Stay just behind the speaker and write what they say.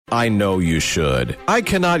I know you should. I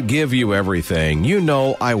cannot give you everything. You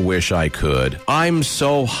know I wish I could. I'm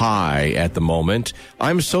so high at the moment.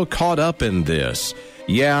 I'm so caught up in this.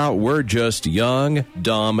 Yeah, we're just young,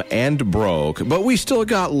 dumb, and broke, but we still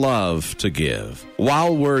got love to give.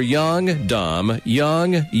 While we're young, dumb,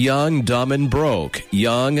 and broke.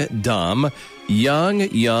 Young, dumb,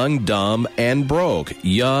 and broke.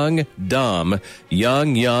 Young, dumb,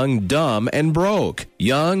 and broke.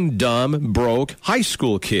 Young, dumb, broke high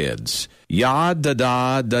school kids. Ya da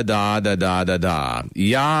da da da da da da da.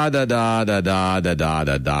 Ya da da da da da da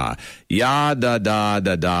da da. Ya da da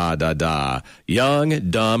da da da da. Young,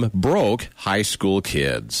 dumb, broke high school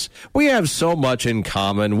kids. We have so much in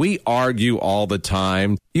common. We argue all the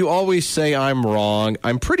time. You always say I'm wrong.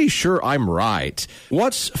 I'm pretty sure I'm right.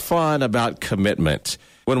 What's fun about commitment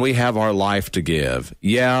when we have our life to give?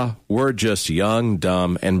 Yeah, we're just young,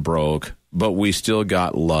 dumb, and broke, but we still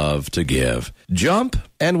got love to give. Jump,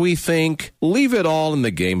 and we think, leave it all in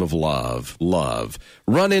the game of love. Love.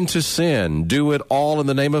 Run into sin. Do it all in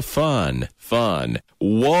the name of fun. Fun.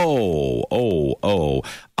 Whoa. Oh.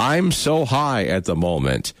 I'm so high at the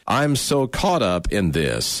moment. I'm so caught up in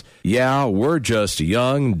this. Yeah, we're just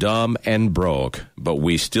young, dumb, and broke, but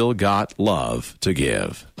we still got love to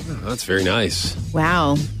give. Oh, that's very nice.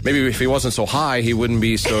 Wow. Maybe if he wasn't so high, he wouldn't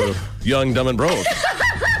be so young, dumb, and broke.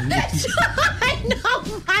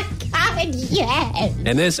 Oh my God, yes.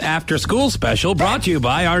 And this after-school special brought to you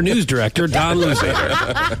by our news director, Don Lucier.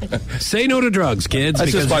 Say no to drugs, kids,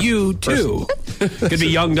 because you, too, could be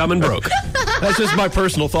young, dumb, and broke. That's just my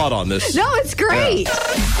personal thought on this. No, it's great.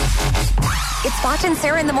 It's Foch and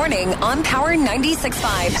Sarah in the morning on Power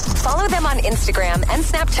 96.5. Follow them on Instagram and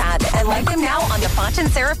Snapchat and like them now on the Foch and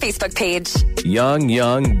Sarah Facebook page.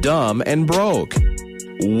 Young, dumb, and broke.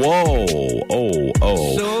 Whoa.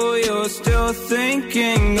 Oh. So you're still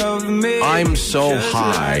thinking of me. I'm so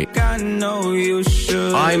high. Like I know you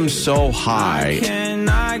should. I'm so high. Can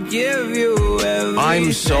I give you everything?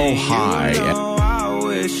 I'm so high. You know, I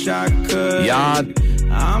wish I could. Yad.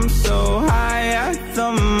 I'm so high at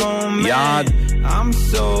the moment. Yad. I'm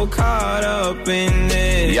so caught up in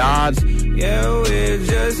it. Yad. Yeah, we're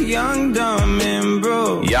just young, dumb, and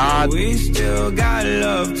broke. Yad. We still got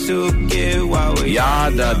love to give while we're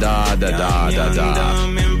Yad da da da da da da.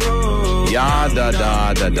 dumb, and broke. Yad da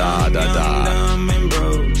da da da da da. Dumb and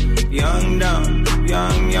broke. Young, dumb,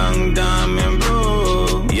 dumb, and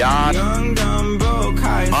broke. Yad. Young, dumb, broke.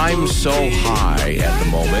 High school I'm so kids. high at the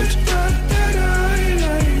moment.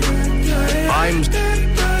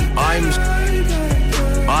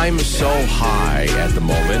 I'm so high at the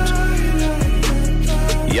moment.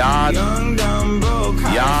 Yad. Young, dumb, broke.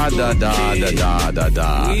 Yad da da da da da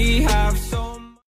da. We have